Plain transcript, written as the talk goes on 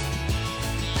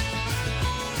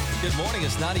Good morning.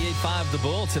 It's 98.5 The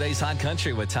Bull. Today's Hot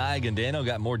Country with Tig and Daniel.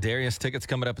 Got more Darius tickets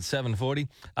coming up at 7:40.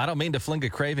 I don't mean to fling a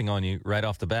craving on you right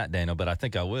off the bat, Daniel, but I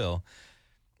think I will.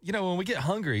 You know, when we get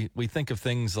hungry, we think of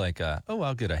things like,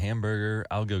 I'll get a hamburger.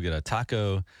 I'll go get a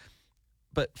taco.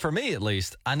 But for me, at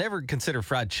least, I never consider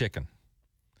fried chicken.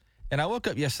 And I woke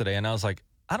up yesterday and I was like,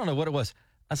 I don't know what it was.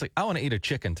 I was like, I want to eat a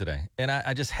chicken today. And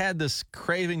I just had this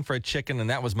craving for a chicken,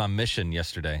 and that was my mission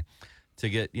yesterday, to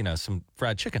get, some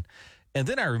fried chicken. And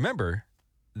then I remember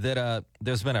that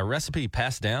there's been a recipe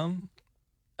passed down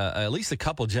at least a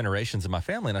couple generations in my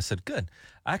family. And I said, good,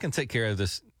 I can take care of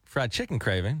this fried chicken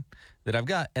craving that I've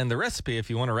got. And the recipe, if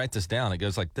you want to write this down, it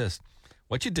goes like this.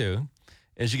 What you do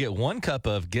is you get 1 cup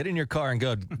of get in your car and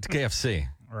go to KFC.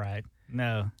 Right.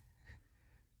 No.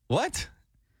 What?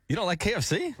 You don't like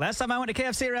KFC? Last time I went to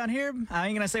KFC around here, I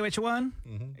ain't going to say which one.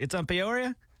 Mm-hmm. It's on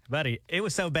Peoria. Buddy, it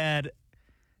was so bad,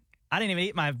 I didn't even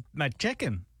eat my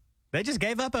chicken. They just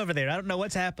gave up over there. I don't know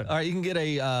what's happened. All right, you can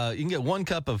get 1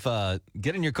 cup of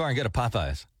get in your car and go to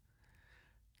Popeyes.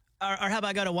 Or how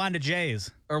about go to Wanda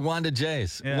J's? Or Wanda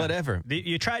J's, whatever.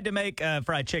 You tried to make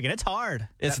fried chicken. It's hard.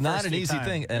 It's not an easy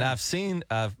thing. And I've seen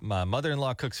my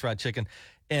mother-in-law cooks fried chicken,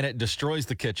 and it destroys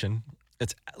the kitchen.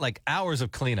 It's like hours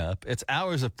of cleanup. It's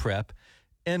hours of prep.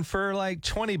 And for like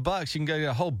 $20, you can go get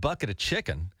a whole bucket of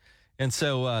chicken. And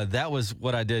so that was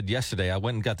what I did yesterday. I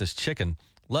went and got this chicken.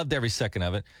 Loved every second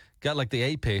of it. Got like the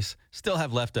 8-piece. Still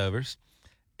have leftovers.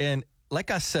 And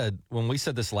like I said, when we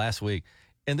said this last week,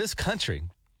 in this country,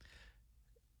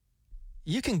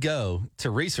 you can go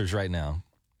to Reese's right now,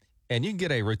 and you can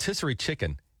get a rotisserie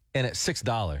chicken, and it's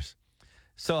 $6.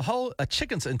 So a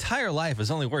chicken's entire life is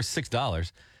only worth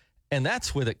 $6, and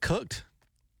that's with it cooked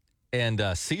and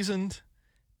seasoned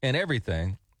and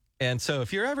everything. And so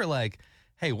if you're ever like,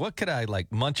 hey, what could I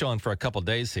like munch on for a couple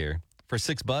days here for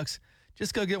 $6?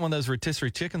 Just go get one of those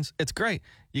rotisserie chickens. It's great.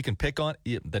 You can pick on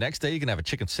the next day. You can have a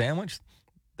chicken sandwich.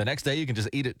 The next day you can just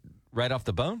eat it right off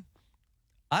the bone.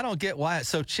 I don't get why it's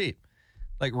so cheap.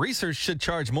 Like Reese's should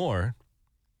charge more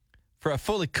for a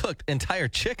fully cooked entire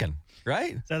chicken,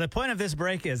 right? So the point of this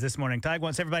break is this morning, Tig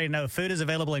wants everybody to know food is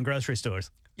available in grocery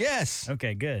stores. Yes.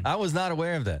 Okay, good. I was not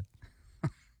aware of that.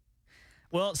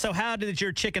 Well, so how did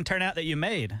your chicken turn out that you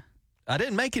made? I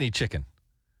didn't make any chicken.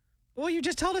 Well, you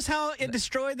just told us how it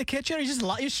destroyed the kitchen.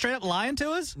 You're straight up lying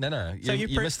to us? No. So you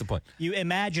missed the point. You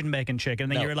imagined making chicken,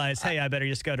 and then you realized, hey, I better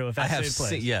just go to a fast food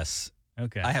place. Yes.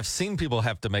 Okay. I have seen people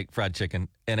have to make fried chicken,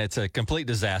 and it's a complete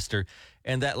disaster.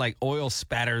 And that like oil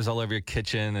spatters all over your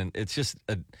kitchen, and it's just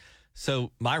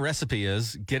so my recipe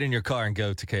is get in your car and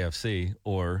go to KFC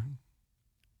or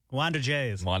Wanda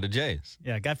J's. Wanda J's.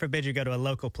 Yeah, God forbid you go to a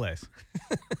local place.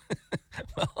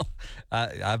 Well,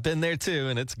 I've been there too,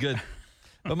 and it's good.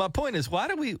 But my point is, why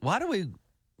are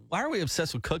we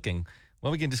obsessed with cooking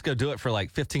when we can just go do it for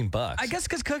like $15? I guess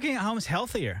because cooking at home is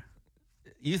healthier.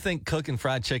 You think cooking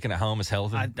fried chicken at home is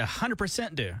healthy? I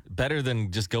 100% do. Better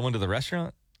than just going to the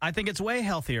restaurant? I think it's way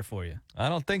healthier for you. I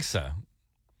don't think so.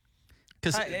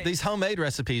 Because these homemade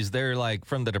recipes, they're like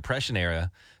from the Depression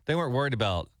era. They weren't worried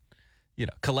about,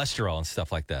 cholesterol and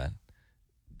stuff like that.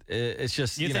 It's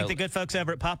just, you think the good folks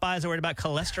over at Popeyes are worried about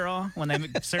cholesterol when they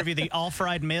serve you the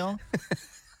all-fried meal?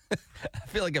 I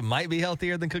feel like it might be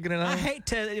healthier than cooking at home. I hate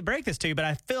to break this to you, but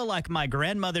I feel like my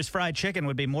grandmother's fried chicken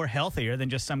would be more healthier than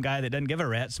just some guy that doesn't give a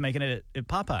rat's making it at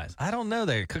Popeyes. I don't know.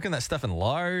 They're cooking that stuff in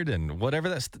lard and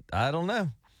whatever I don't know.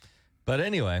 But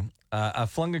anyway, I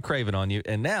flung a craving on you.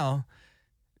 And now,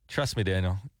 trust me,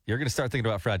 Daniel, you're going to start thinking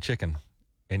about fried chicken.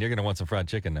 And you're going to want some fried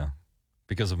chicken now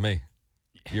because of me.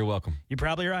 You're welcome. You're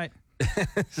probably right.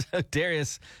 So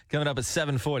Darius coming up at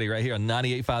 7:40 right here on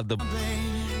 98.5 The Bull.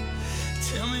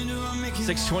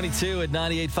 6:22 at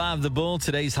 98.5 The Bull.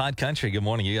 Today's Hot Country. Good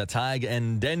morning. You got Tig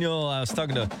and Daniel. I was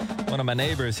talking to one of my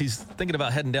neighbors. He's thinking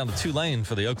about heading down to Tulane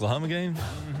for the Oklahoma game.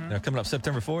 They're coming up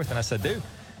September 4th. And I said, dude,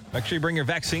 make sure you bring your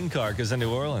vaccine card because in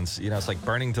New Orleans, it's like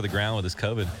burning to the ground with this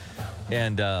COVID.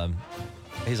 And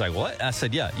he's like, what? I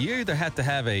said, yeah, you either have to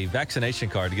have a vaccination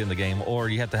card to get in the game or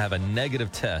you have to have a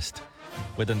negative test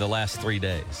within the last 3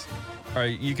 days. Or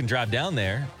you can drive down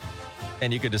there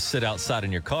and you could just sit outside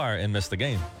in your car and miss the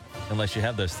game unless you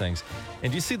have those things.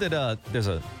 And you see that there's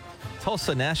a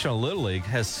Tulsa National Little League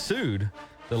has sued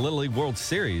the Little League World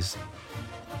Series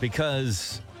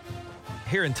because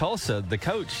here in Tulsa, the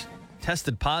coach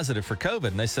tested positive for COVID.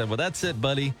 And they said, well, that's it,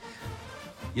 buddy.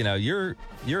 You're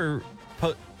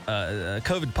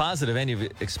COVID positive and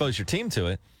you've exposed your team to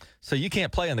it, so you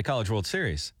can't play in the College World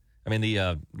Series.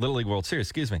 The Little League World Series,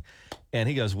 excuse me. And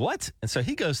he goes, what? And so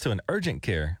he goes to an urgent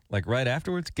care, like right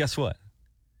afterwards. Guess what?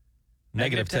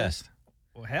 Negative test.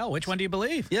 Well, hell, which one do you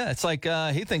believe? Yeah, it's like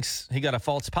he thinks he got a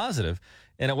false positive.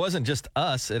 And it wasn't just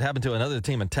us. It happened to another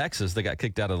team in Texas that got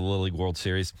kicked out of the Little League World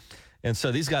Series. And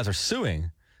so these guys are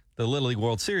suing the Little League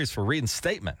World Series for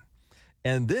reinstatement.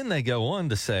 And then they go on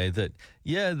to say that,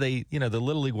 yeah, the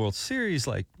Little League World Series,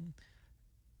 like,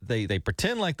 they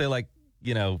pretend like they like,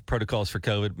 protocols for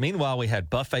COVID. Meanwhile, we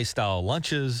had buffet-style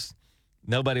lunches.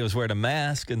 Nobody was wearing a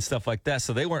mask and stuff like that.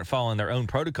 So they weren't following their own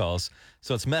protocols.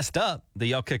 So it's messed up that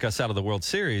y'all kick us out of the World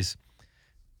Series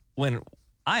when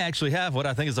I actually have what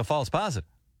I think is a false positive.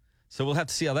 So we'll have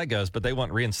to see how that goes. But they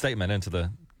want reinstatement into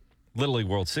the Little League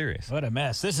World Series. What a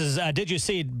mess. This is Did You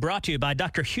See, brought to you by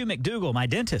Dr. Hugh McDougall, my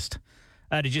dentist.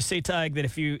 Did you see, Tug, that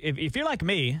if you're like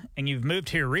me and you've moved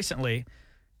here recently,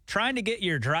 trying to get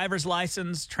your driver's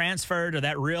license transferred or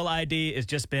that real ID has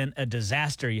just been a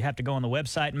disaster. You have to go on the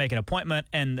website and make an appointment,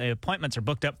 and the appointments are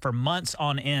booked up for months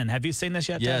on end. Have you seen this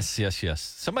yet, Yes, Tug? yes.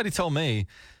 Somebody told me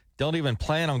don't even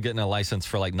plan on getting a license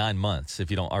for like 9 months if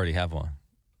you don't already have one.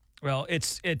 Well,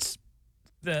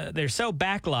 they're so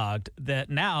backlogged that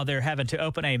now they're having to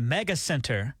open a mega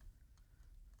center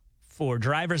for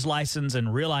driver's license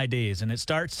and real IDs. And it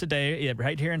starts today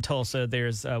right here in Tulsa.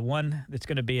 There's one that's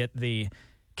going to be at the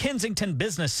Kensington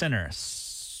Business Center,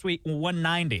 Suite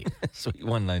 190. Suite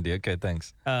 190. Okay,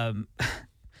 thanks.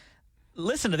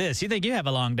 Listen to this. You think you have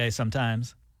a long day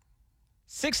sometimes.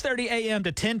 6:30 a.m.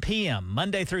 to 10 p.m.,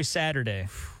 Monday through Saturday.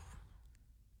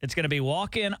 It's going to be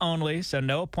walk-in only, so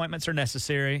no appointments are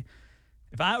necessary.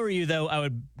 If I were you, though, I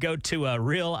would go to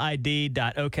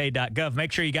realid.ok.gov.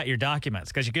 Make sure you got your documents,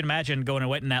 because you can imagine going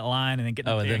and waiting in that line and then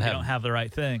getting there and you don't have the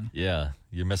right thing. Yeah,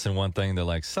 you're missing one thing. They're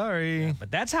like, sorry. Yeah,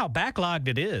 but that's how backlogged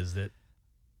it is, that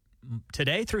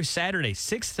today through Saturday,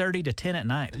 6:30 to 10 at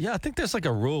night. Yeah, I think there's like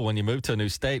a rule when you move to a new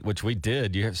state, which we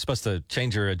did. You're supposed to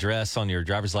change your address on your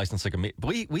driver's license.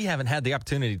 We haven't had the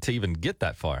opportunity to even get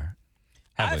that far.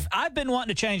 I've been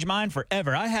wanting to change mine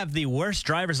forever. I have the worst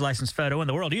driver's license photo in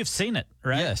the world. You've seen it,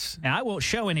 right? Yes. And I won't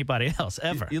show anybody else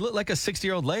ever. You look like a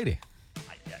 60-year-old lady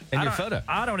in your photo.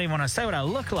 I don't even want to say what I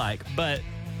look like, but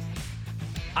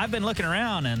I've been looking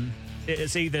around, and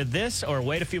it's either this or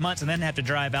wait a few months and then have to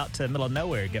drive out to the middle of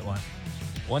nowhere to get one.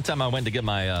 One time I went to get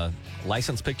my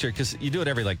license picture, because you do it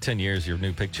every like 10 years, your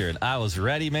new picture. And I was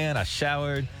ready, man. I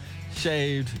showered,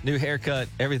 shaved, new haircut,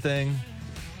 everything.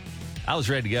 I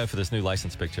was ready to go for this new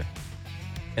license picture.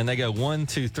 And they go 1,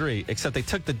 2, 3, except they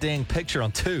took the dang picture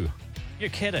on 2.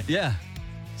 You're kidding. Yeah.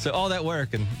 So all that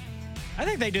work, and I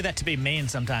think they do that to be mean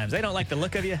sometimes. They don't like the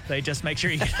look of you. They just make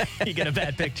sure you get a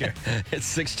bad picture. It's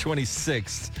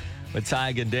 6:26 with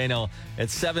Tig and Daniel at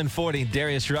 7:40.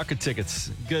 Darius Rucker tickets.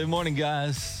 Good morning,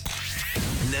 guys.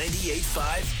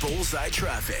 98.5 Bullseye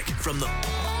Traffic from the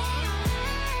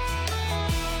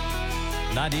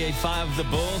 98.5 The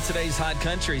Bull, today's Hot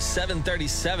Country,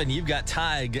 7:37. You've got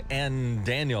Tig and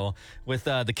Daniel with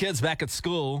the kids back at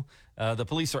school. The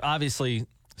police are obviously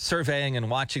surveying and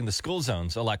watching the school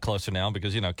zones a lot closer now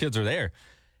because, kids are there.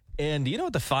 And you know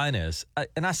what the fine is?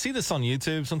 And I see this on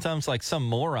YouTube. Sometimes, like, some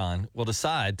moron will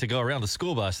decide to go around a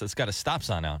school bus that's got a stop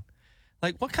sign out.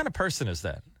 Like, what kind of person is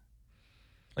that?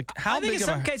 Like, how I think big in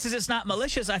of some cases it's not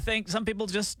malicious. I think some people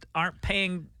just aren't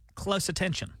paying close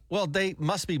attention. Well, they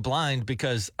must be blind,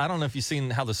 because I don't know if you've seen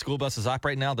how the school buses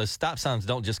operate now. The stop signs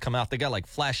don't just come out. They got like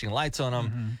flashing lights on them.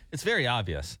 Mm-hmm. It's very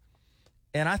obvious.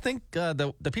 And I think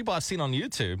the people I've seen on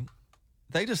YouTube,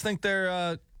 they just think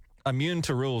they're immune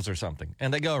to rules or something,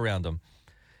 and they go around them.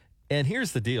 And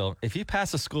here's the deal. If you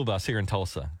pass a school bus here in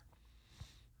Tulsa,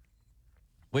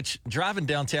 which driving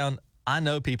downtown, I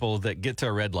know people that get to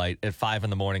a red light at 5 in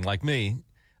the morning like me.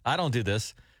 I don't do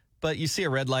this. But you see a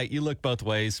red light, you look both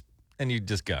ways, and you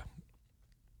just go.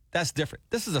 That's different.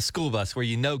 This is a school bus where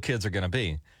kids are going to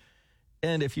be.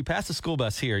 And if you pass a school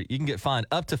bus here, you can get fined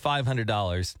up to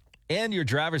 $500, and your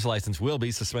driver's license will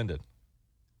be suspended.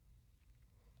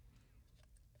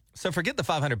 So forget the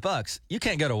 $500. You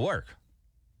can't go to work.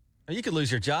 Or you could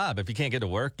lose your job if you can't get to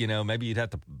work. Maybe you'd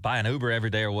have to buy an Uber every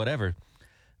day or whatever.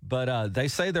 But they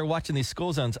say they're watching these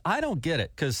school zones. I don't get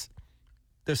it, because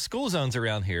there's school zones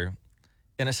around here,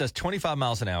 and it says 25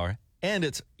 miles an hour, and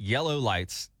it's yellow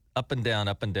lights up and down,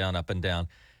 up and down, up and down.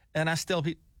 And I still,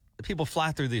 people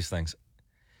fly through these things.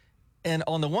 And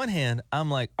on the one hand,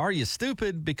 I'm like, are you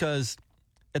stupid? Because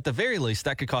at the very least,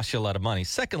 that could cost you a lot of money.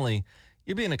 Secondly,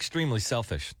 you're being extremely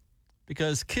selfish,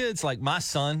 because kids like my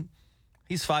son,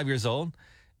 he's 5 years old,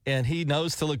 and he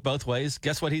knows to look both ways.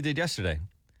 Guess what he did yesterday?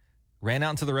 Ran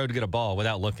out into the road to get a ball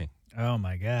without looking. Oh,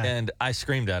 my God. And I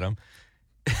screamed at him.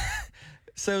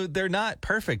 So they're not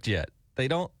perfect yet.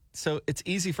 So it's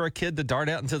easy for a kid to dart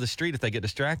out into the street if they get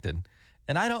distracted.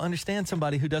 And I don't understand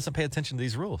somebody who doesn't pay attention to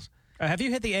these rules. Have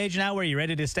you hit the age now where you're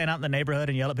ready to stand out in the neighborhood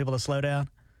and yell at people to slow down?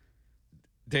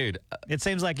 Dude, It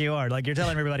seems like you are. Like you're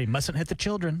telling everybody, mustn't hit the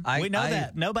children. We know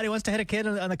that. Nobody wants to hit a kid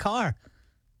in the car.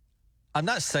 I'm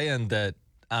not saying that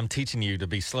I'm teaching you to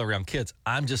be slow around kids.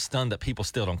 I'm just stunned that people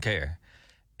still don't care.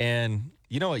 And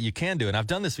you know what you can do, and I've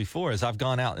done this before, is I've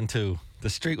gone out into the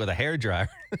street with a hairdryer,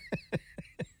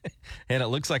 and it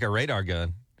looks like a radar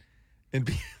gun. And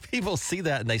people see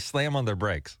that, and they slam on their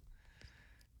brakes.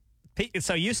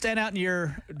 So you stand out in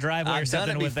your driveway or I've done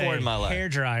something it with a before in my life.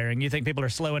 hairdryer, and you think people are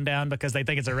slowing down because they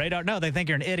think it's a radar? No, they think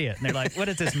you're an idiot. And they're like, what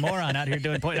is this moron out here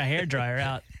doing, pointing a hairdryer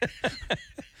out?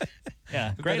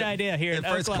 Yeah, great idea here in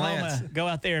first Oklahoma. glance. Go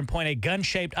out there and point a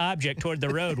gun-shaped object toward the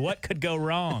road. What could go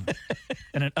wrong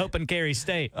in an open carry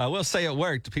state? I will say it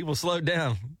worked. People slowed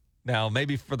down. Now,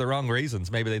 maybe for the wrong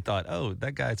reasons. Maybe they thought, oh,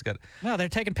 that guy's got... No, they're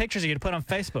taking pictures of you to put on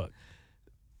Facebook.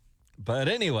 But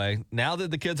anyway, now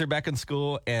that the kids are back in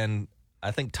school, and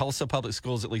I think Tulsa Public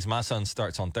Schools, at least my son,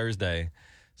 starts on Thursday.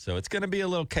 So it's going to be a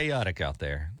little chaotic out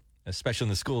there, especially in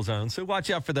the school zone. So watch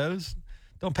out for those.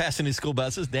 Don't pass any school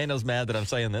buses. Daniel's mad that I'm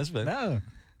saying this, but... No,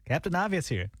 Captain Obvious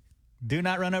here. Do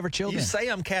not run over children. You say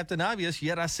I'm Captain Obvious,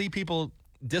 yet I see people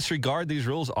disregard these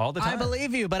rules all the time. I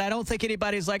believe you, but I don't think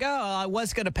anybody's like, oh, I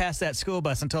was going to pass that school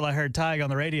bus until I heard Tig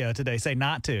on the radio today say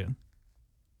not to.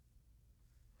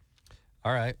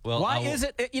 All right. Well, Why is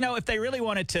it, if they really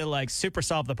wanted to like super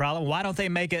solve the problem, why don't they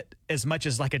make it as much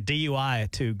as like a DUI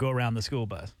to go around the school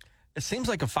bus? It seems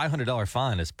like a $500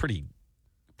 fine is pretty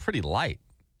light,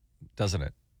 doesn't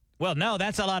it? Well, no,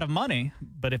 that's a lot of money.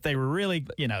 But if they were really,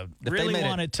 If really they made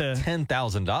wanted to,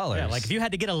 $10,000. yeah, like if you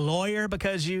had to get a lawyer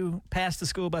because you passed the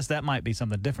school bus, that might be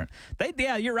something different.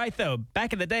 Yeah, you're right though.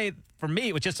 Back in the day, for me,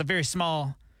 it was just a very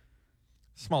small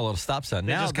little stop sign.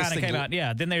 They Now just this kind of thing, came out.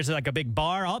 Yeah. Then there's like a big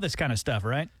bar, all this kind of stuff,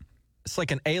 right? it's like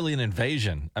an alien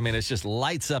invasion. I mean, it just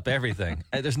lights up everything.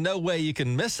 And there's no way you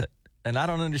can miss it. And I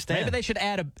don't understand. Maybe they should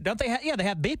add don't they? Yeah, they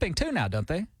have beeping too now, don't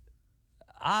they?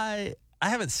 I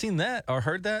haven't seen that or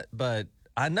heard that, but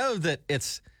I know that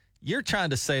you're trying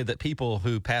to say that people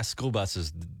who pass school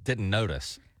buses didn't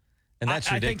notice. And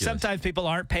that's I ridiculous. think sometimes people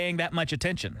aren't paying that much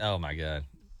attention. Oh, my God.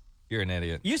 You're an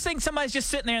idiot. You think somebody's just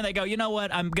sitting there and they go, you know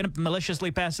what? I'm going to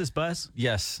maliciously pass this bus?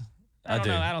 Yes, I don't do.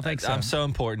 know. I don't think so. I'm so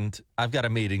important. I've got a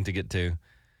meeting to get to.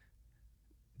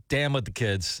 Damn with the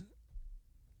kids.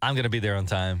 I'm going to be there on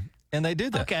time. And they do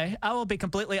that. Okay. I will be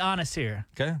completely honest here.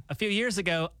 Okay. A few years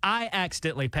ago, I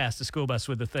accidentally passed the school bus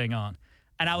with the thing on.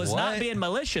 And I was not What? being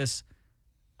malicious.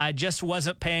 I just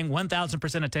wasn't paying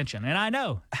 1,000% attention. And I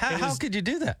know. How could you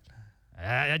do that?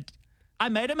 I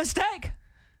made a mistake.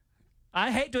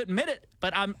 I hate to admit it,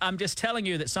 but I'm just telling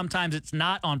you that sometimes it's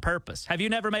not on purpose. Have you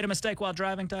never made a mistake while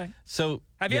driving, Ty? So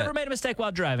Have you ever made a mistake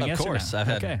while driving? Of Yes or course. no? I've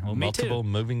had Okay. Well, me multiple too.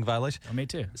 moving violations. Well, me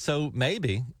too. So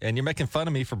maybe, and you're making fun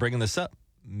of me for bringing this up,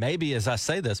 maybe as I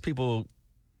say this, people will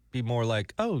be more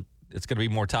like, oh, it's going to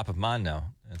be more top of mind now.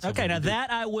 And so Okay, we now do-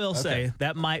 that I will say,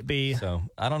 that might be. So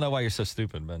I don't know why you're so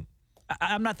stupid, but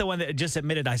I'm not the one that just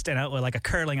admitted I stand out with like a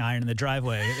curling iron in the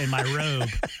driveway in my robe,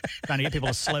 trying to get people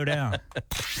to slow down.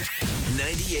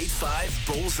 98.5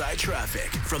 Bullseye Traffic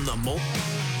from the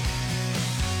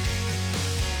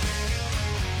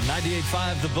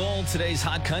 98.5 The Bull, today's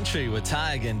Hot Country with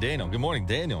Tig and Daniel. Good morning,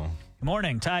 Daniel. Good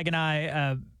morning. Tig and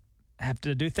I have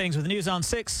to do things with News on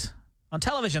 6 on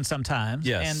television sometimes.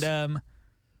 Yes. And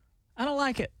I don't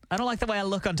like it. I don't like the way I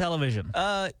look on television.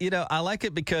 I like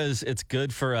it because it's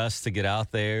good for us to get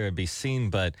out there and be seen.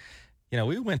 But,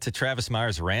 we went to Travis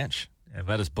Meyer's ranch and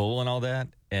met his bull and all that.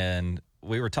 And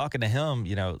we were talking to him,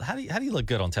 how do you look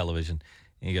good on television?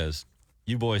 And he goes,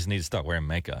 you boys need to start wearing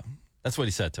makeup. That's what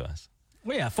he said to us.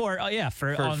 Well, yeah, for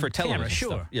on For television camera, sure.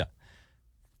 stuff. Yeah.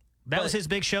 That was his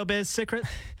big showbiz secret?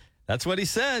 That's what he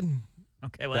said.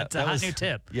 Okay, well, that's a hot new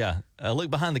tip. Yeah.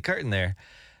 Look behind the curtain there.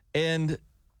 And,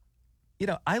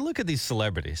 I look at these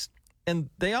celebrities and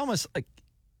they almost like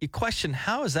you question,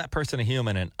 how is that person a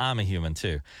human and I'm a human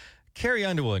too? Carrie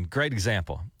Underwood, great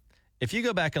example. If you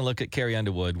go back and look at Carrie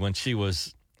Underwood when she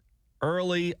was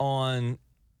early on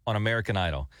American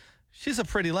Idol, she's a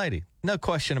pretty lady. No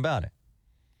question about it.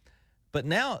 But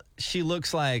now she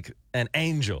looks like an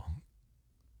angel.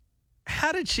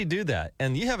 How did she do that?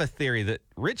 And you have a theory that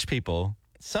rich people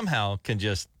somehow can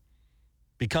just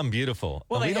become beautiful.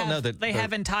 Well, we don't know that they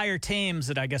have entire teams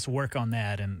that I guess work on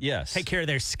that and Yes. take care of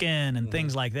their skin and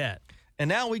things like that. And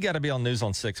now we got to be on News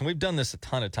on 6. And we've done this a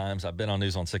ton of times. I've been on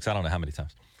News on 6. I don't know how many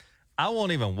times. I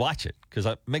won't even watch it because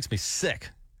it makes me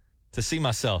sick to see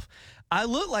myself. I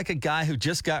look like a guy who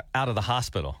just got out of the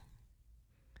hospital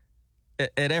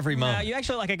at every moment. You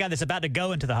actually look like a guy that's about to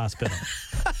go into the hospital.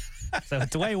 So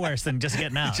it's way worse than just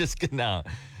getting out. Just getting out.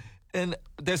 And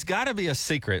there's got to be a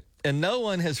secret, and no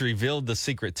one has revealed the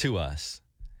secret to us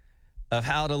of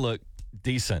how to look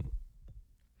decent,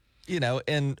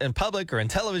 in public or in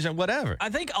television, whatever. I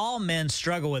think all men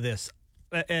struggle with this.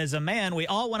 As a man, we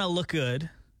all want to look good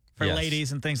for Yes.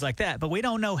 ladies and things like that, but we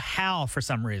don't know how for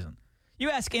some reason. You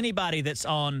ask anybody that's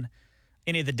on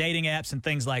any of the dating apps and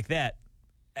things like that,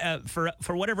 for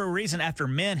whatever reason, after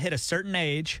men hit a certain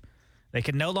age, they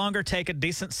can no longer take a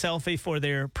decent selfie for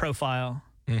their profile.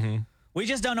 Mm-hmm. We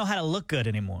just don't know how to look good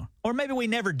anymore. Or maybe we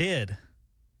never did.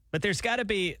 But there's got to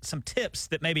be some tips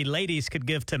that maybe ladies could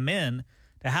give to men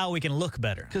to how we can look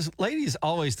better. Because ladies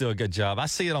always do a good job. I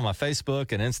see it on my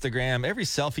Facebook and Instagram. Every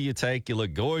selfie you take, you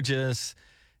look gorgeous.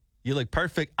 You look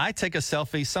perfect. I take a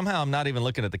selfie. Somehow I'm not even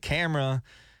looking at the camera.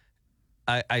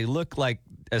 I look like,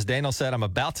 as Daniel said, I'm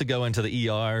about to go into the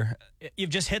ER. You've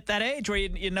just hit that age where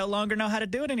you no longer know how to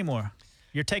do it anymore.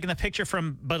 You're taking the picture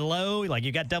from below, like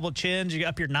you got double chins, you got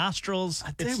up your nostrils.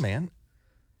 I do, man.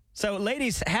 So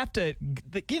ladies have to,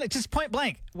 just point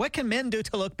blank, what can men do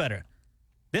to look better?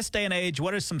 This day and age,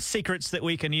 what are some secrets that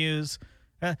we can use?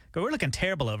 We're looking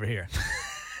terrible over here.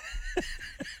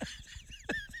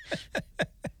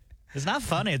 It's not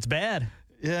funny. It's bad.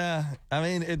 Yeah, I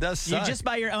mean, it does suck. You just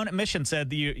by your own admission said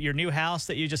that your new house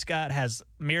that you just got has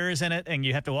mirrors in it, and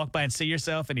you have to walk by and see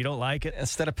yourself, and you don't like it.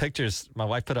 Instead of pictures, my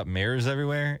wife put up mirrors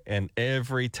everywhere, and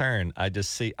every turn I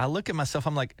look at myself,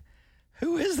 I'm like,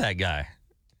 who is that guy?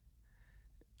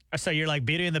 So you're like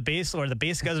Beauty and the Beast, or the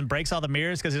Beast goes and breaks all the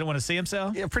mirrors because he don't want to see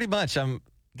himself? Yeah, pretty much. I'm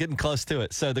getting close to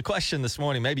it. So the question this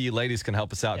morning, maybe you ladies can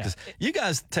help us out, because you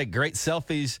guys take great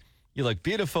selfies. You look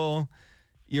beautiful.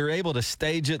 You're able to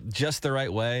stage it just the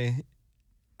right way.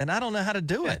 And I don't know how to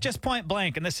do it. Just point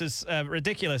blank, and this is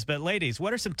ridiculous, but ladies,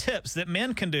 what are some tips that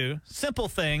men can do, simple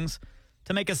things,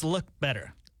 to make us look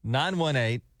better?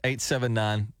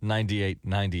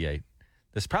 918-879-9898.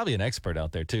 There's probably an expert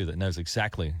out there, too, that knows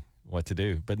exactly what to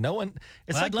do. But no one...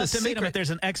 I'd love to meet him if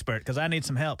there's an expert, because I need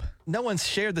some help. No one's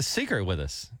shared the secret with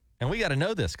us. And we got to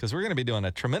know this, because we're going to be doing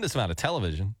a tremendous amount of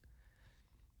television.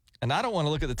 And I don't want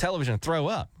to look at the television and throw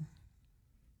up.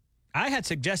 I had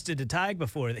suggested to Tig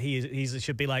before that he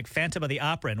should be like Phantom of the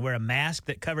Opera and wear a mask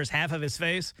that covers half of his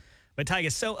face. But Tig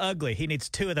is so ugly, he needs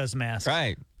two of those masks.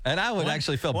 Right. And I would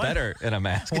actually feel better in a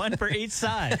mask. One for each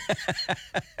side.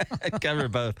 Cover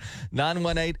both.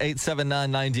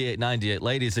 918-879-9898.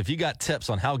 Ladies, if you got tips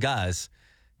on how guys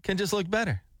can just look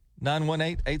better.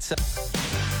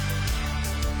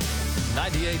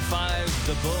 98.5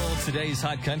 The Bull, today's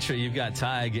Hot Country. You've got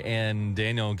Tig and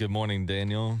Daniel. Good morning,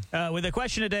 Daniel. Well, the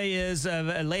question today is,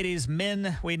 ladies,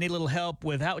 men, we need a little help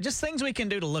with just things we can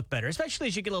do to look better, especially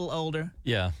as you get a little older.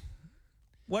 Yeah.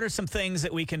 What are some things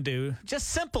that we can do, just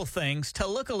simple things, to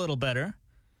look a little better?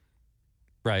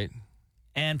 Right.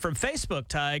 And from Facebook,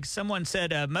 Tig, someone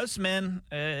said most men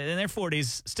in their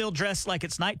 40s still dress like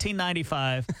it's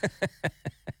 1995.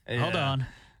 Hold on.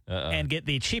 And get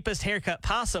the cheapest haircut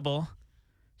possible.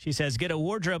 She says, get a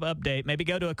wardrobe update, maybe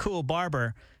go to a cool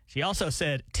barber. She also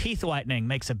said teeth whitening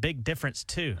makes a big difference,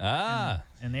 too.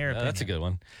 In their opinion. That's a good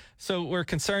one. So we're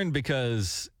concerned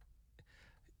because...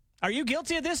 Are you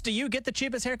guilty of this? Do you get the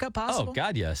cheapest haircut possible? Oh,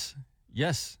 God, yes.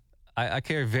 Yes. I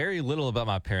care very little about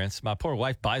my appearance. My poor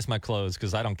wife buys my clothes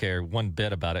because I don't care one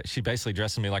bit about it. She basically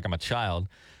dresses me like I'm a child.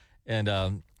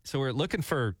 And so we're looking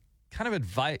for kind of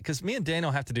advice, because me and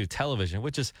Daniel have to do television,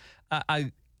 which is...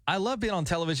 I love being on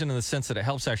television in the sense that it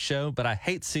helps our show, but I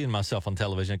hate seeing myself on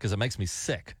television because it makes me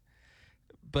sick.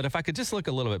 But if I could just look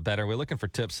a little bit better, we're looking for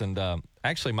tips. And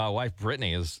actually, my wife,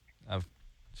 Brittany, she's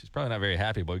probably not very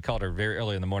happy, but we called her very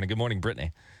early in the morning. Good morning,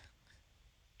 Brittany.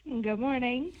 Good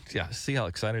morning. Yeah, see how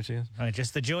excited she is?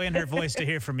 Just the joy in her voice to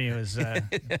hear from you is...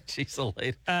 She's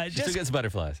elated. She just still gets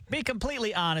butterflies. Be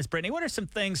completely honest, Brittany. What are some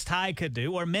things Ty could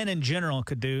do, or men in general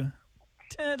could do,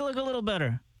 to look a little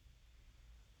better?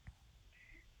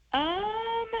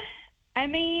 I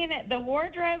mean, the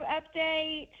wardrobe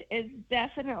update is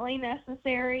definitely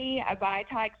necessary. I buy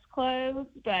Tyke's clothes,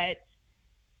 but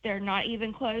they're not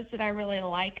even clothes that I really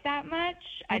like that much.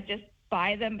 I just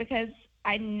buy them because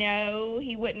I know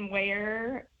he wouldn't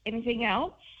wear anything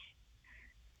else.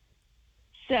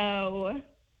 So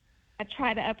I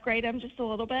try to upgrade him just a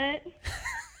little bit.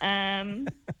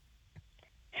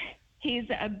 He's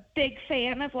a big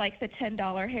fan of like the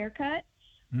 $10 haircut.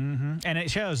 Mm-hmm. And it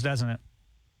shows, doesn't it?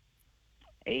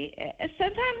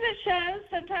 Sometimes it shows.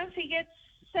 Sometimes he gets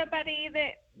somebody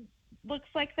that looks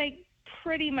like they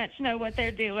pretty much know what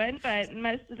they're doing, but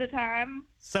most of the time...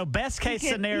 So best case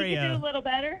scenario... He can do a little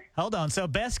better. Hold on. So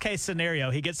best case scenario,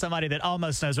 he gets somebody that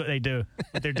almost knows what they're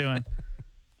doing.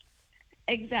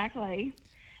 Exactly.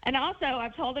 And also,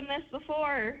 I've told him this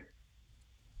before,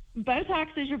 Botox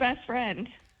is your best friend.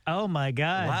 Oh my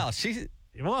God! Wow, she.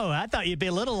 Whoa! I thought you'd be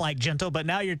a little like gentle, but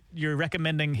now you're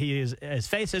recommending his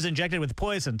face is injected with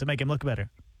poison to make him look better.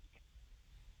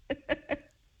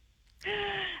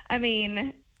 I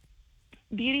mean,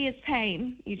 beauty is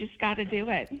pain. You just got to do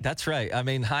it. That's right. I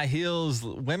mean, high heels.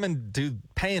 Women do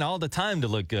pain all the time to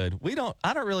look good.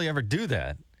 I don't really ever do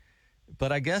that.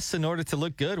 But I guess in order to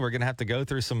look good, we're going to have to go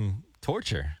through some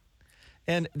torture.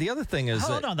 And the other thing is,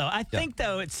 hold on though. I think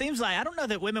though it seems like I don't know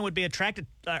that women would be attracted,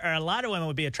 or a lot of women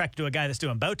would be attracted to a guy that's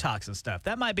doing Botox and stuff.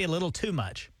 That might be a little too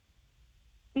much.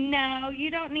 No, you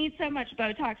don't need so much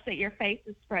Botox that your face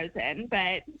is frozen.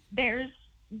 But there's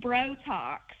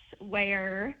Brotox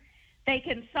where they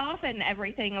can soften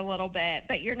everything a little bit,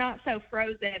 but you're not so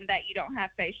frozen that you don't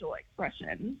have facial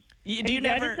expressions. If you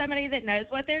go to somebody that knows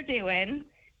what they're doing,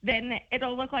 then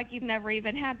it'll look like you've never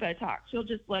even had Botox. You'll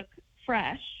just look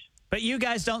fresh. But you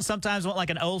guys don't sometimes want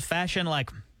like an old-fashioned, like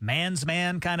man's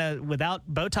man kind of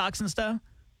without Botox and stuff?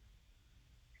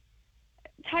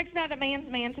 Tug's not a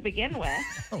man's man to begin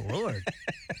with. Oh, Lord.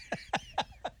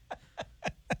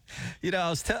 You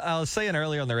know, I was saying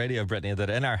earlier on the radio, Brittany, that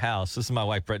in our house, this is my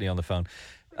wife, Brittany, on the phone,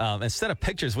 instead of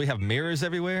pictures, we have mirrors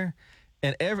everywhere.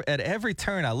 And at every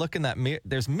turn, I look in that mirror,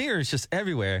 there's mirrors just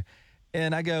everywhere.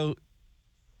 And I go,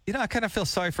 you know, I kind of feel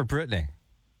sorry for Brittany.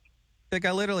 Like,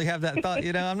 I literally have that thought,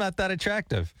 you know, I'm not that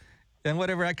attractive. And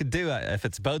whatever I could do, if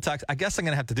it's Botox, I guess I'm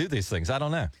going to have to do these things. I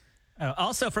don't know.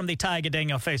 Also from the Tig and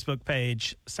Danielle Facebook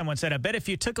page, someone said, I bet if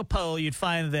you took a poll, you'd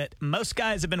find that most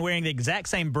guys have been wearing the exact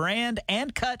same brand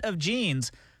and cut of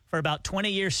jeans for about 20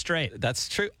 years straight. That's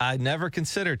true. I never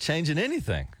considered changing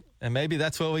anything. And maybe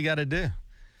that's what we got to do.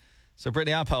 So,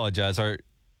 Brittany, I apologize.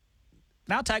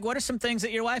 Now, Tig, what are some things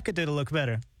that your wife could do to look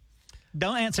better?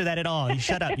 Don't answer that at all. You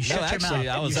shut up. You shut your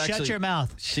mouth. Shut your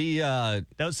mouth. She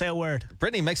don't say a word.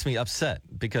 Brittany makes me upset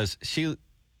because she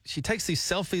takes these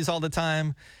selfies all the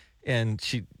time, and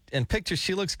in pictures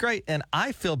she looks great, and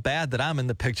I feel bad that I'm in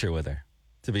the picture with her,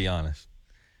 to be honest.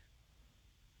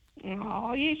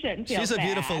 Oh, you shouldn't feel bad. She's a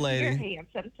beautiful lady. You're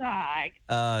handsome, Tig.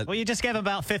 Well, you just gave him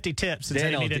about 50 tips and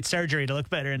said he needed surgery to look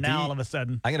better, and now all of a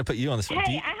sudden. I'm going to put you on the spot.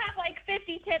 Hey, I have like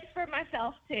 50 tips for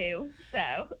myself, too,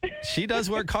 so. She does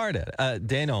work hard at it.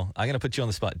 Daniel, I'm going to put you on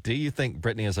the spot. Do you think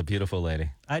Brittany is a beautiful lady?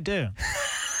 I do.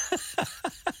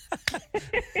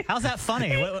 How's that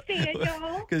funny?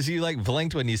 Because you like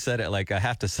blinked when you said it. Like, I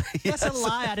have to say yes. That's a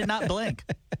lie. I did not blink.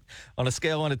 On a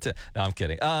scale of 1 to 10. No, I'm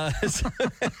kidding. All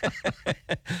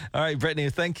right, Brittany,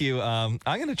 thank you. I'm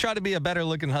going to try to be a better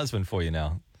looking husband for you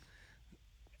now.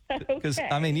 Because,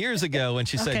 I mean, years ago when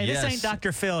she said yes. This ain't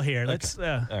Dr. Phil here. Let's, all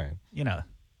right. You know,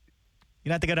 you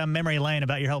don't have to go down memory lane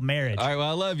about your whole marriage. All right, well,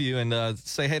 I love you. And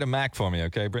say hey to Mac for me,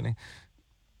 okay, Brittany?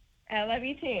 I love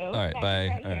you, too. All right, bye.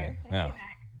 Right all right. Now.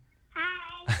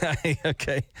 Hi.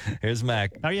 Okay, here's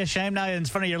Mac. Are you ashamed now in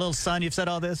front of your little son you've said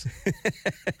all this?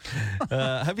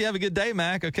 Hope you have a good day,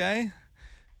 Mac, okay?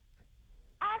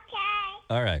 Okay.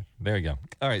 All right, there you go.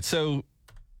 All right, so.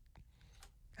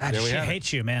 God, she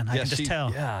hates you, man. I can just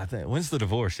tell. Yeah, when's the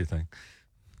divorce, you think?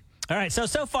 All right, so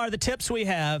far the tips we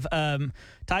have,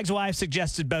 Tig's wife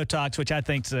suggested Botox, which I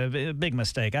think is a big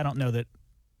mistake. I don't know that.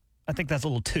 I think that's a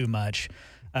little too much.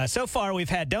 So far, we've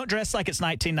had don't dress like it's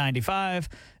 1995,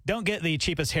 don't get the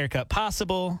cheapest haircut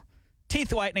possible,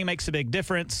 teeth whitening makes a big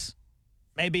difference,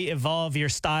 maybe evolve your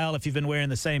style if you've been wearing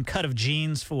the same cut of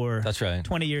jeans for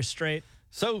 20 years straight.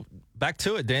 So back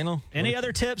to it, Daniel. Any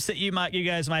other tips that you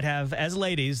guys might have as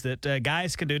ladies that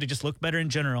guys can do to just look better in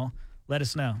general? Let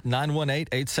us know.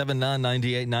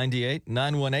 918-879-9898.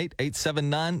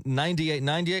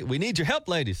 918-879-9898. We need your help,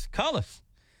 ladies. Call us.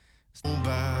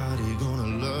 Nobody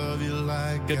gonna love you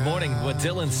like Good morning with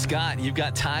Dylan Scott. You've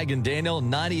got Tig and Daniel,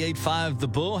 98.5 The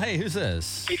Bull. Hey, who's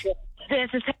this? This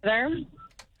is Heather.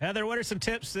 Heather, what are some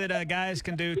tips that guys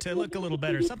can do to look a little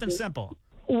better? Something simple.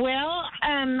 Well,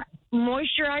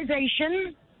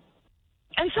 moisturization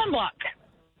and sunblock.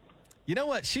 You know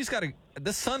what?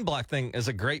 This sunblock thing is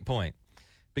a great point.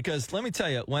 Because let me tell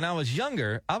you, when I was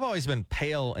younger, I've always been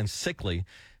pale and sickly.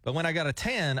 But when I got a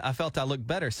tan, I felt I looked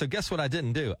better. So guess what I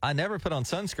didn't do? I never put on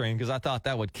sunscreen because I thought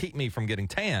that would keep me from getting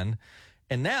tan.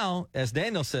 And now, as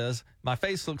Daniel says, my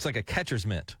face looks like a catcher's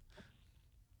mitt.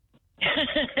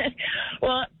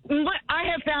 Well, I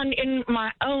have found in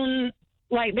my own,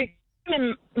 like,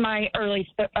 in my early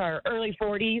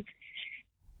 40s,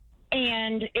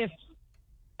 and if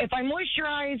I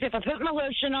moisturize, if I put my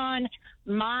lotion on,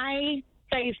 my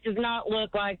face does not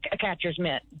look like a catcher's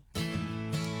mitt.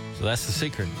 So that's the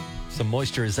secret. Some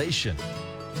moisturization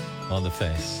on the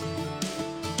face.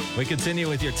 We continue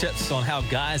with your tips on how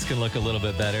guys can look a little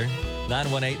bit better.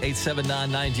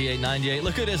 918-879-9898.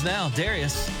 Look who it is now,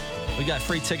 Darius. We got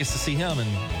free tickets to see him in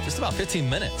just about 15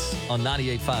 minutes on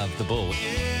 98.5 The Bull.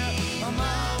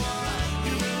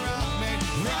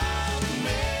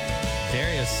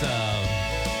 Darius,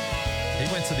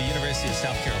 he went to the University of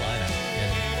South Carolina.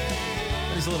 And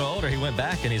when he's a little older, he went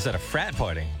back and he's at a frat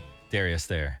party, Darius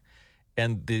there.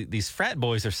 And these frat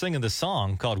boys are singing this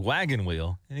song called Wagon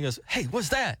Wheel. And he goes, hey, what's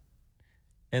that?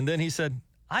 And then he said,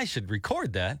 I should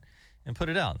record that and put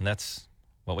it out. And that's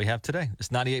what we have today. It's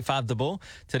 98.5 The Bull.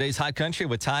 Today's Hot Country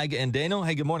with Tig and Daniel.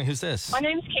 Hey, good morning. Who's this? My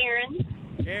name's Karen.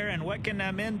 Karen, what can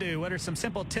men do? What are some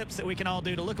simple tips that we can all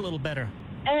do to look a little better?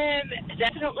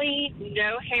 Definitely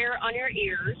no hair on your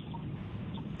ears.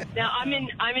 Now I'm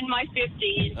in my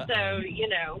 50s, so you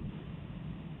know.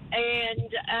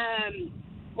 And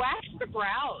wax the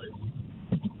brows.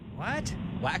 What?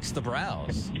 Wax the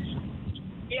brows.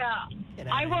 Yeah.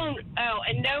 I won't. Oh,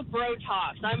 and no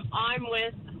Botox. I'm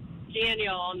with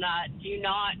Daniel on that. Do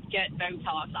not get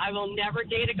Botox. I will never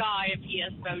date a guy if he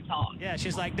has Botox. Yeah,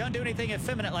 she's like, don't do anything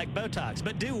effeminate like Botox,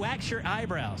 but do wax your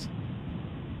eyebrows.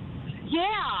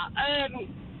 Yeah.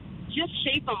 Just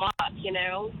shape them up, you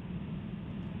know.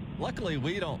 Luckily,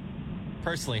 we don't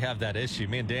personally have that issue.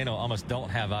 Me and Daniel almost don't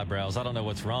have eyebrows. I don't know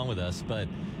what's wrong with us, but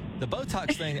the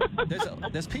Botox thing,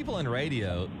 there's people in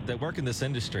radio that work in this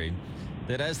industry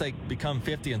that as they become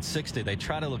 50 and 60, they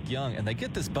try to look young, and they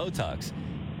get this Botox,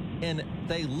 and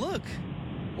they look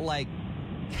like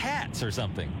cats or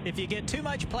something. If you get too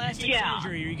much plastic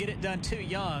surgery or you get it done too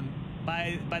young,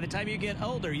 by the time you get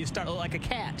older, you start to look like a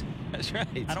cat. That's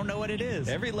right. I don't know what it is.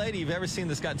 Every lady you've ever seen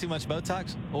that's got too much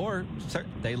Botox, or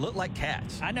they look like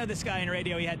cats. I know this guy in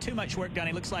radio, he had too much work done.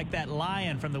 He looks like that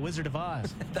lion from The Wizard of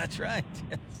Oz. That's right.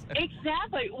 Yes.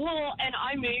 Exactly. Well, and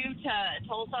I moved to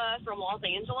Tulsa from Los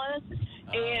Angeles,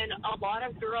 and a lot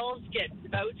of girls get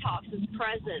Botox as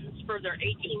presents for their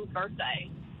 18th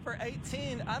birthday. For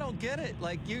 18, I don't get it.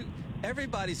 Like,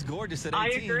 everybody's gorgeous at 18.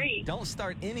 I agree. Don't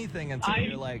start anything until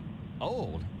you're, like,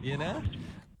 old, you know?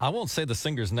 I won't say the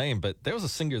singer's name, but there was a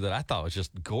singer that I thought was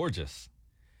just gorgeous.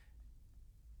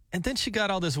 And then she got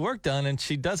all this work done, and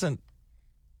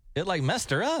it, like,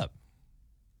 messed her up.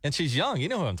 And she's young. You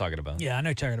know who I'm talking about. Yeah, I know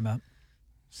what you're talking about.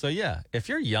 So, yeah, if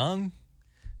you're young,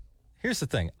 here's the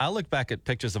thing. I look back at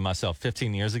pictures of myself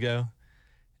 15 years ago,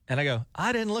 and I go,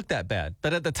 I didn't look that bad.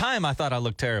 But at the time, I thought I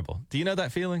looked terrible. Do you know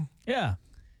that feeling? Yeah.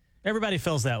 Everybody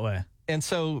feels that way. And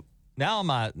so now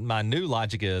my new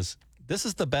logic is, this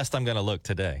is the best I'm going to look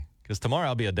today, because tomorrow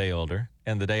I'll be a day older,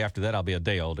 and the day after that I'll be a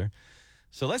day older.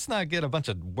 So let's not get a bunch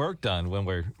of work done when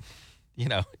we're,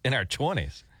 in our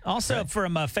 20s. Also, right.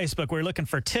 from Facebook, we're looking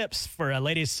for tips for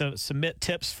ladies to submit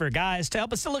tips for guys to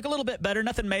help us to look a little bit better.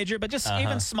 Nothing major, but just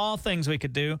even small things we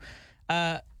could do.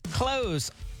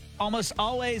 Clothes almost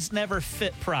always never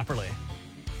fit properly.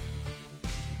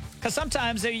 Because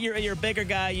sometimes you're a bigger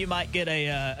guy, you might get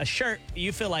a shirt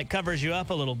you feel like covers you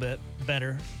up a little bit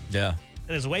better. Yeah.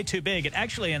 It is way too big. It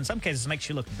actually, in some cases, makes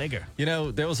you look bigger.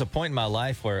 There was a point in my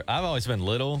life where I've always been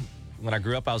little. When I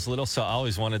grew up, I was little, so I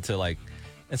always wanted to,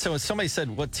 and so when somebody said,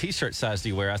 what T-shirt size do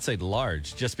you wear? I'd say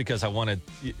large, just because I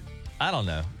don't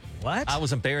know. What? I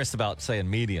was embarrassed about saying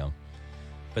medium.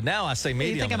 But now I say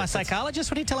medium. You think I'm a psychologist?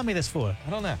 What are you telling me this for? I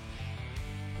don't know.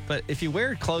 But if you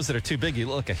wear clothes that are too big, you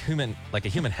look like a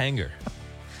human hanger.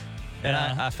 And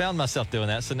I found myself doing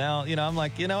that. So now, I'm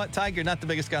like, you know what, Tiger, you're not the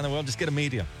biggest guy in the world. Just get a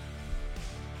medium.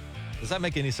 Does that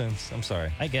make any sense? I'm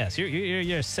sorry. I guess.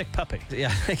 You're a sick puppy. Yeah,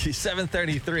 thank you.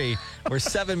 7:33. We're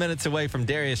 7 minutes away from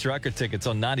Darius Rucker tickets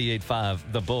on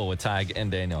 98.5 The Bull with Tig and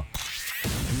Daniel.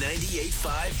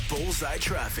 98.5 Bullseye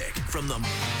Traffic from the...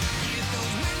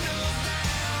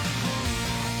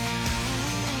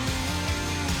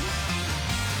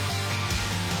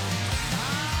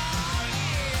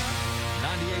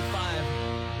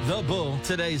 The Bull,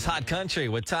 today's Hot Country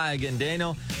with Tig and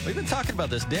Daniel. We've been talking about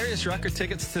this. Darius Rucker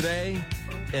tickets today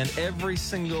and every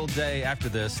single day after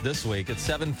this week at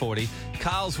 7:40.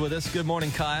 Kyle's with us. Good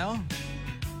morning, Kyle.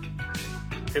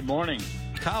 Good morning.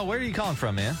 Kyle, where are you calling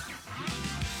from, man?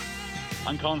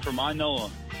 I'm calling from Inola.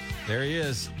 There he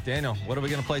is. Daniel, what are we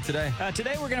going to play today?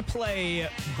 Today we're going to play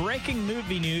breaking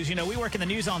movie news. We work in the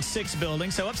News on 6 building,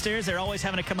 so upstairs they're always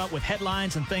having to come up with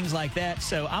headlines and things like that.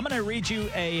 So I'm going to read you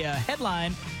a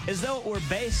headline as though it were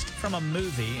based from a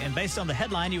movie, and based on the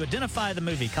headline, you identify the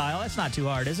movie. Kyle, that's not too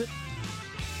hard, is it?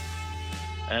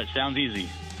 That sounds easy.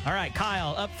 All right,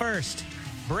 Kyle, up first.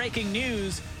 Breaking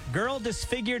news, girl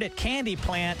disfigured at candy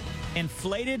plant,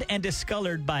 inflated and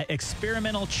discolored by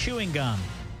experimental chewing gum.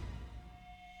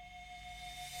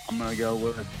 I'm going to go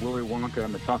with Willy Wonka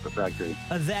and the Chocolate Factory.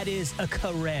 That is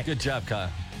correct. Good job, Kyle.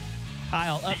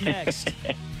 Kyle, up next.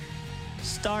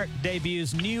 Start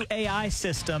debuts new AI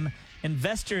system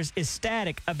Investors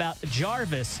ecstatic about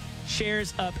Jarvis.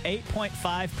 Shares up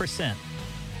 8.5%.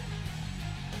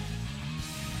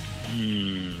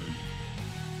 Can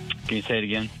you say it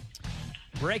again?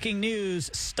 Breaking news,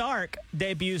 Stark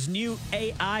debuts new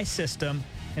AI system.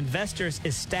 Investors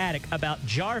ecstatic about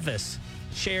Jarvis.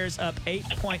 Shares up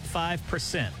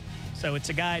 8.5%. So it's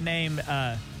a guy named,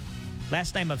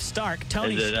 last name of Stark,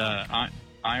 Tony Is it Stark.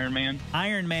 Iron Man?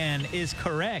 Iron Man is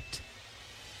correct.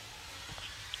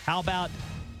 How about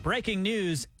breaking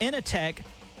news, Initech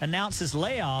announces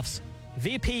layoffs.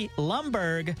 VP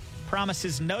Lumberg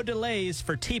promises no delays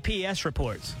for TPS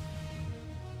reports.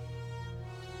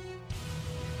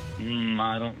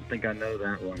 I don't think I know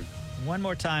that one. One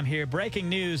more time here. Breaking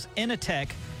news, Initech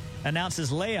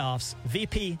announces layoffs.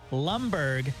 VP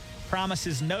Lumberg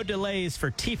promises no delays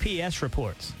for TPS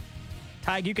reports.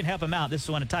 Tig, you can help him out. This is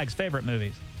one of Tig's favorite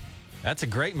movies. That's a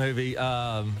great movie.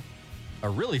 A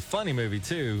really funny movie,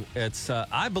 too. It's,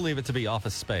 I believe it to be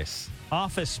Office Space.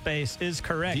 Office Space is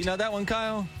correct. Do you know that one,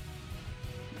 Kyle?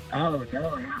 Oh,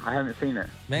 no, I haven't seen it.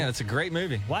 Man, it's a great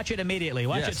movie. Watch it immediately.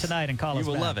 Watch it tonight and call us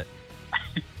You will back. love it.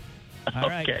 All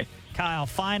right. Okay. Kyle,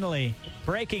 finally,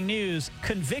 breaking news.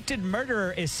 Convicted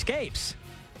murderer escapes.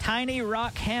 Tiny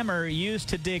rock hammer used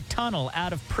to dig tunnel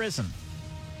out of prison.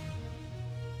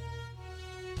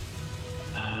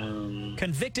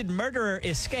 Convicted murderer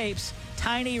escapes.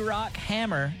 Tiny rock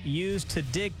hammer used to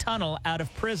dig tunnel out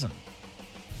of prison.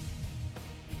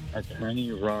 A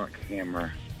tiny rock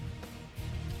hammer.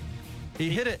 He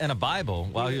hid it in a Bible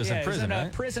while he was in prison, he was in right?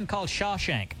 a prison called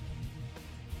Shawshank.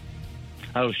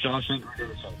 Oh, Shawshank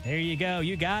Redemption. There you go.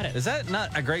 You got it. Is that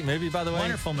not a great movie, by the way?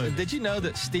 Wonderful movie. Did you know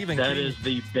that Stephen That King... is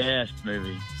the best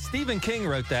movie. Stephen King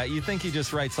wrote that. You think he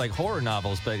just writes like horror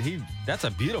novels, but that's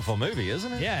a beautiful movie,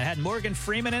 isn't it? Yeah, it had Morgan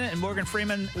Freeman in it, and Morgan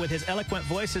Freeman, with his eloquent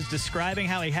voice, is describing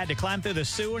how he had to climb through the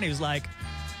sewer, and he was like,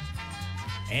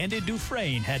 Andy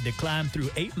Dufresne had to climb through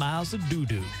 8 miles of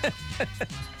doo-doo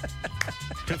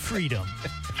to freedom.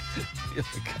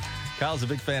 Kyle's a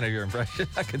big fan of your impression,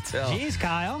 I can tell. Jeez,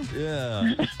 Kyle.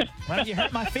 Yeah. Why don't you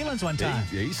hurt my feelings one time?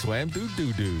 He swam through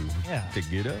doo-doo Yeah. to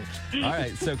get up. All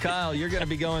right, so Kyle, you're going to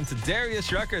be going to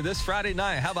Darius Rucker this Friday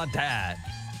night. How about that?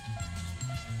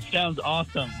 Sounds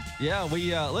awesome. Yeah,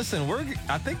 we listen.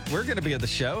 I think we're going to be at the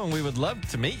show, and we would love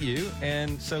to meet you.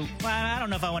 And so, Well, I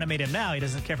don't know if I want to meet him now. He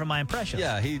doesn't care for my impression.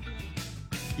 yeah, you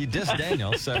dissed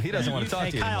Daniel, so he doesn't want to talk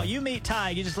Hey, to you Kyle, anymore. you meet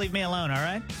Ty. You just leave me alone, all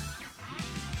right?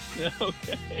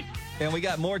 Okay. And we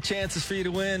got more chances for you to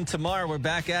win tomorrow. We're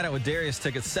back at it with Darius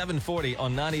tickets, 740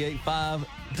 on 98.5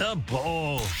 The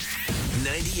Bull.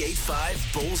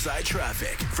 98.5 Bullseye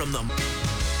Traffic from the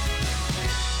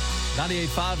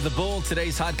 98.5 The Bull,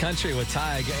 today's Hot Country with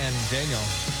Tig and Daniel.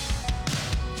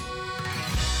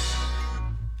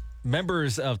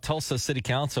 Members of Tulsa City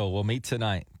Council will meet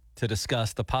tonight to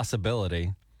discuss the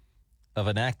possibility of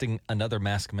enacting another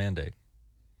mask mandate.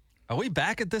 Are we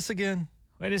back at this again?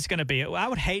 It is going to be. I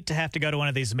would hate to have to go to one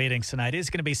of these meetings tonight. It's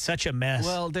going to be such a mess.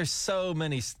 Well, there's so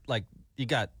many, like, you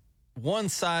got one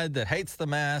side that hates the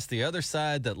mask, the other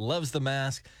side that loves the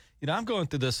mask. You know, I'm going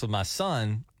through this with my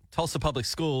son, Tulsa Public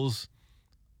Schools.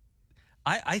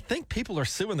 I think people are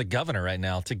suing the governor right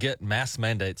now to get mask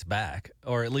mandates back,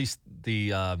 or at least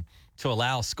to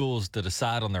allow schools to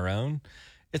decide on their own.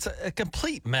 It's a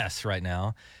complete mess right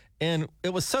now. And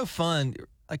it was so fun.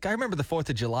 Like, I remember the 4th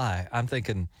of July. I'm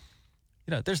thinking,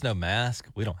 you know, there's no mask.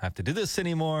 We don't have to do this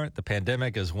anymore. The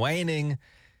pandemic is waning.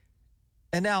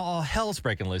 And now all hell's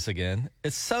breaking loose again.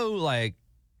 It's so, like,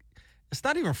 it's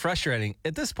not even frustrating.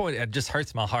 At this point, it just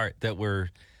hurts my heart that we're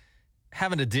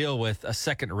having to deal with a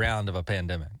second round of a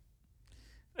pandemic.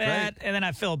 And then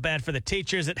I feel bad for the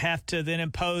teachers that have to then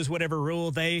impose whatever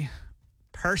rule they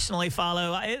personally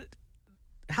follow.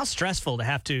 How stressful to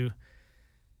have to.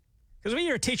 Because when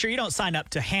you're a teacher, you don't sign up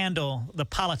to handle the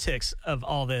politics of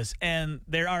all this. And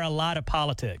there are a lot of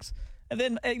politics. And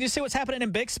then you see what's happening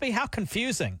in Bixby? How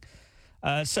confusing.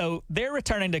 So they're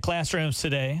returning to classrooms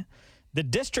today. The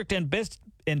district in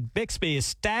Bixby is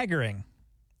staggering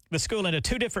the school into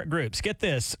two different groups. Get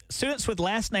this. Students with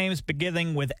last names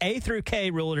beginning with A through K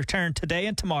will return today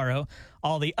and tomorrow.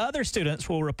 All the other students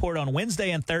will report on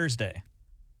Wednesday and Thursday.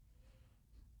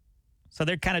 So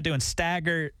they're kind of doing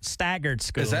staggered schooling.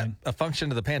 Is that a function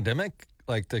of the pandemic?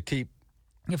 Like to keep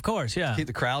Of course, yeah.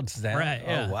 the crowds down? Right,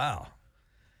 yeah. Oh, wow.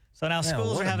 So now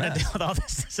schools what are a having to mess. deal with all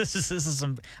this. This is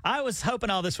some. I was hoping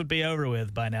all this would be over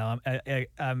with by now.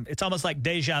 It's almost like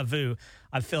deja vu.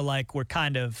 I feel like we're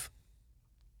kind of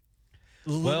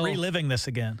reliving this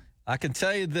again. I can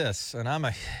tell you this, and I'm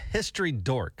a history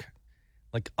dork.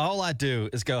 Like, all I do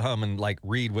is go home and, like,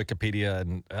 read Wikipedia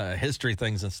and history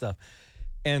things and stuff.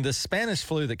 And the Spanish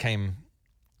flu that came,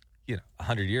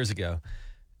 100 years ago,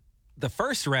 the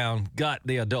first round got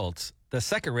the adults. The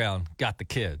second round got the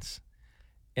kids.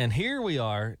 And here we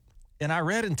are. And I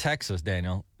read in Texas,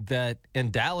 Daniel, that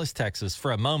in Dallas, Texas,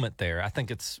 for a moment there, I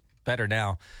think it's better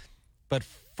now, but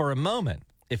for a moment,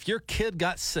 if your kid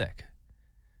got sick,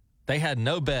 they had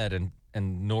no bed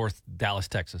in North Dallas,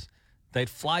 Texas, they'd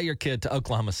fly your kid to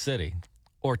Oklahoma City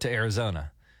or to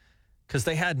Arizona because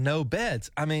they had no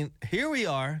beds. I mean, here we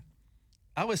are.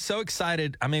 I was so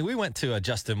excited. I mean, we went to a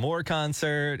Justin Moore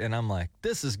concert, and I'm like,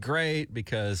 this is great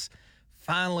because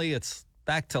finally it's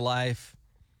back to life.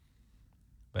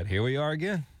 But here we are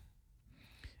again.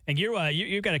 And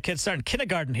you've got a kid starting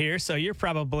kindergarten here, so you're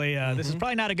probably this is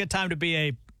probably not a good time to be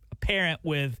a parent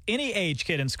with any age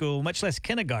kid in school, much less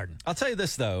kindergarten. I'll tell you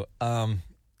this, though.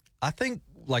 I think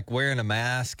like wearing a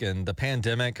mask and the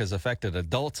pandemic has affected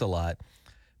adults a lot.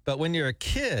 But when you're a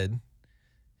kid,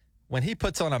 when he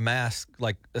puts on a mask,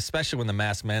 like especially when the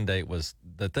mask mandate was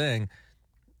the thing,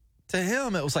 to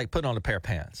him it was like putting on a pair of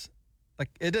pants. Like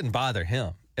it didn't bother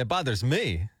him. It bothers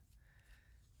me.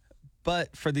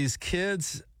 But for these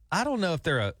kids, I don't know if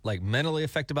they're like mentally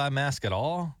affected by a mask at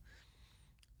all.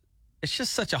 It's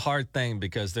just such a hard thing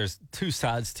because there's two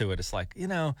sides to it. It's like,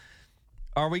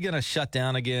 are we going to shut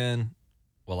down again?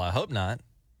 Well, I hope not.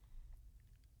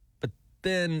 But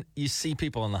then you see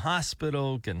people in the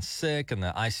hospital getting sick and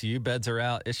the ICU beds are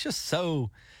out. It's just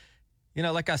so,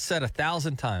 like I said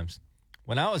 1,000 times,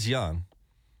 when I was young,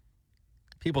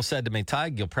 people said to me,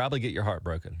 Tig, you'll probably get your heart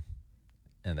broken.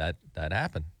 And that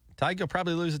happened. Tig, you'll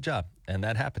probably lose a job. And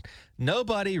that happened.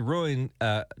 Nobody warned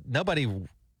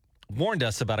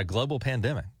us about a global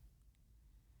pandemic.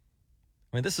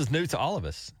 I mean, this is new to all of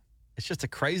us. It's just a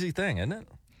crazy thing, isn't it?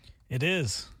 It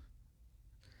is.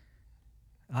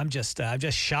 I'm just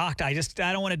shocked. I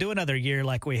don't want to do another year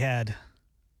like we had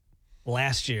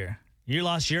last year. You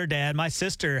lost your dad. My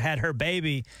sister had her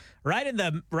baby right in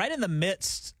the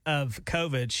midst of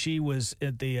COVID. She was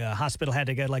at the hospital, had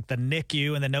to go like the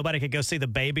NICU, and then nobody could go see the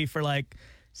baby for like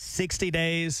 60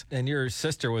 days. And your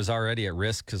sister was already at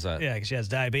risk because cause she has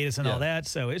diabetes and all that.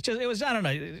 So it was I don't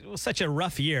know. It was such a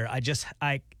rough year.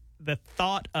 The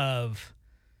thought of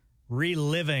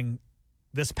reliving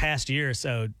this past year or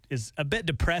so is a bit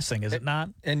depressing, is it not?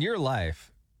 In your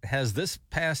life, has this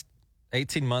past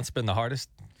 18 months been the hardest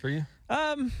for you?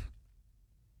 I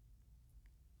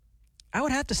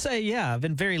would have to say, yeah, I've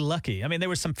been very lucky. I mean, there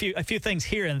were a few things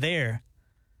here and there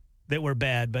that were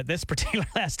bad, but this particular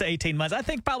last 18 months, I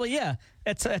think probably, yeah,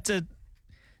 it's a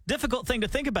difficult thing to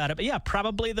think about it, but yeah,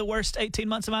 probably the worst 18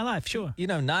 months of my life, sure.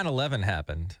 9/11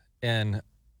 happened, and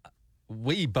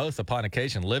we both, upon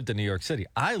occasion, lived in New York City.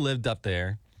 I lived up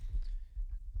there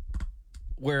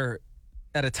where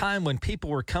at a time when people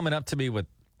were coming up to me with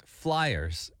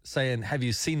flyers saying, have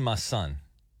you seen my son?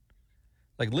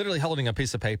 Like literally holding a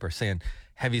piece of paper saying,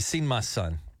 have you seen my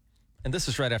son? And this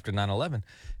is right after 9/11.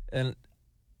 And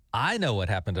I know what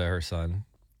happened to her son.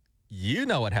 You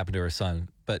know what happened to her son.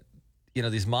 But,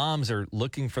 these moms are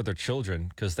looking for their children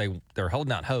because they're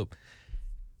holding out hope.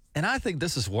 And I think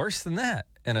this is worse than that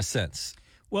in a sense.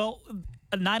 Well,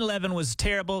 9/11 was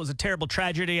terrible. It was a terrible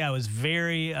tragedy. I was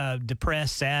very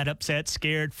depressed, sad, upset,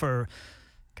 scared for,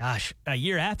 a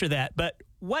year after that. But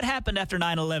what happened after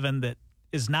 9/11 that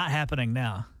is not happening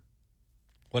now?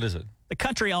 What is it? The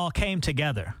country all came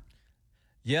together.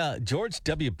 Yeah, George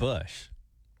W. Bush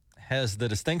has the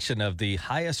distinction of the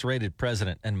highest rated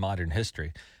president in modern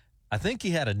history. I think he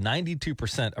had a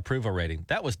 92% approval rating.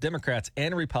 That was Democrats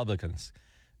and Republicans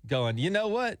going, you know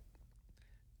what?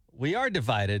 We are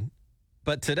divided,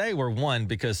 but today we're one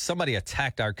because somebody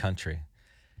attacked our country.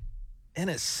 And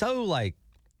it's so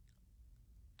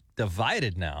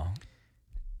divided now.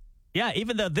 Yeah,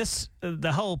 even though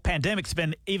the whole pandemic's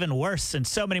been even worse and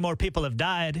so many more people have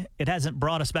died, it hasn't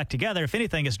brought us back together. If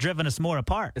anything, it's driven us more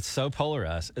apart. It's so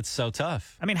polarized. It's so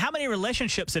tough. I mean, how many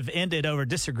relationships have ended over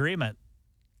disagreement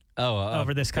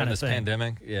over this kind of thing?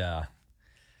 Pandemic? Yeah.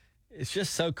 It's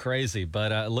just so crazy.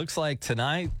 But it looks like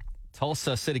tonight,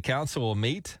 Tulsa City Council will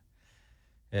meet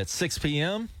at 6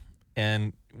 p.m.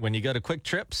 And when you go to Quick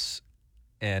Trips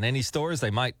and any stores,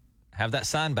 they might have that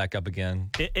sign back up again.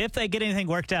 If they get anything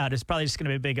worked out, it's probably just going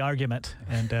to be a big argument.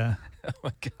 And oh,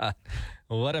 my God.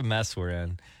 What a mess we're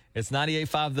in. It's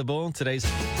 98.5 The Bull. Today's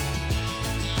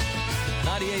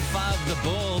 98.5 The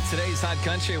Bull. Today's Hot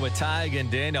Country with Tig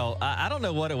and Daniel. I don't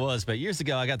know what it was, but years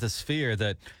ago I got this fear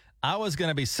that I was going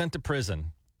to be sent to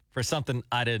prison for something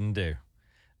I didn't do.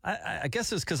 I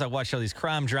guess it's because I watched all these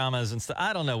crime dramas and stuff.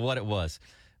 I don't know what it was.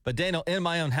 But, Daniel, in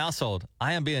my own household,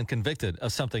 I am being convicted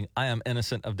of something I am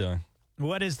innocent of doing.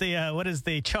 What is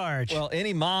the charge? Well,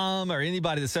 any mom or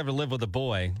anybody that's ever lived with a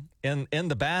boy in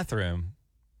the bathroom,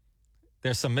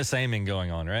 there's some misaiming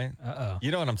going on, right? Uh-oh.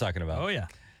 You know what I'm talking about. Oh, yeah.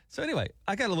 So anyway,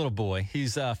 I got a little boy.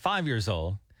 He's 5 years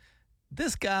old.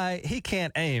 This guy, he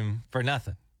can't aim for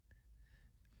nothing.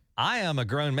 I am a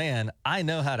grown man. I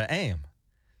know how to aim.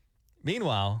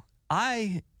 Meanwhile,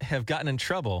 I have gotten in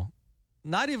trouble,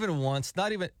 not even once,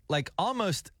 not even like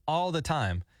almost all the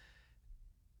time.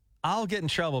 I'll get in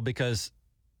trouble because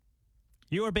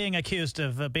you are being accused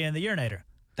of being the urinator.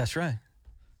 That's right.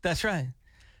 That's right.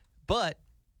 But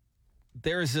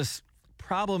there's this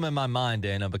problem in my mind,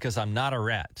 Dana, because I'm not a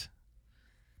rat.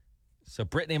 So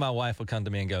Brittany, my wife, will come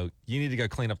to me and go, you need to go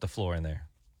clean up the floor in there.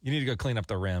 You need to go clean up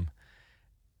the rim.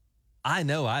 I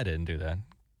know I didn't do that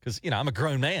because, I'm a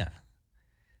grown man.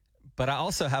 But I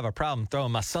also have a problem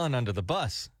throwing my son under the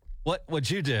bus. What would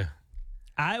you do?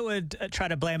 I would try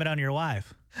to blame it on your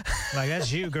wife. Like,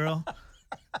 that's you, girl.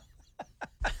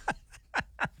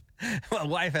 My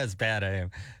wife has bad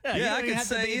aim. Yeah, I could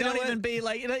say, you don't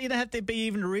have to be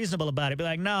even reasonable about it. Be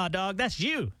like, nah, dog, that's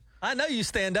you. I know you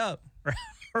stand up.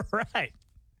 Right.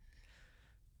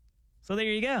 So there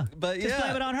you go. But just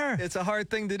blame it on her. It's a hard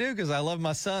thing to do because I love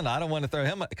my son. I don't want to throw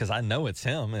him because I know it's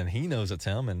him and he knows it's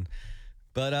him.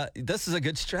 But this is a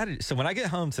good strategy. So when I get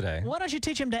home today, why don't you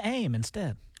teach him to aim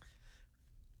instead?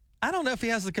 I don't know if he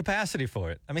has the capacity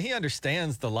for it. I mean, he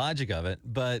understands the logic of it,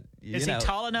 but is he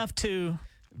tall enough to?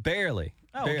 Barely.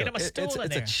 Oh, barely. Get him a stool in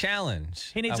there. It's a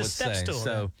challenge. He needs a step stool.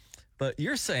 So, but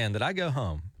you're saying that I go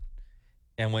home,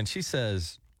 and when she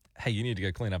says, "Hey, you need to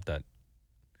go clean up that,"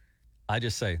 I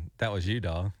just say, "That was you,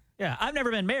 dog." Yeah, I've never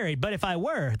been married, but if I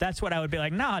were, that's what I would be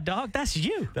like. Nah, dog, that's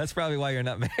you. That's probably why you're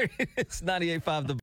not married. It's 98.5 The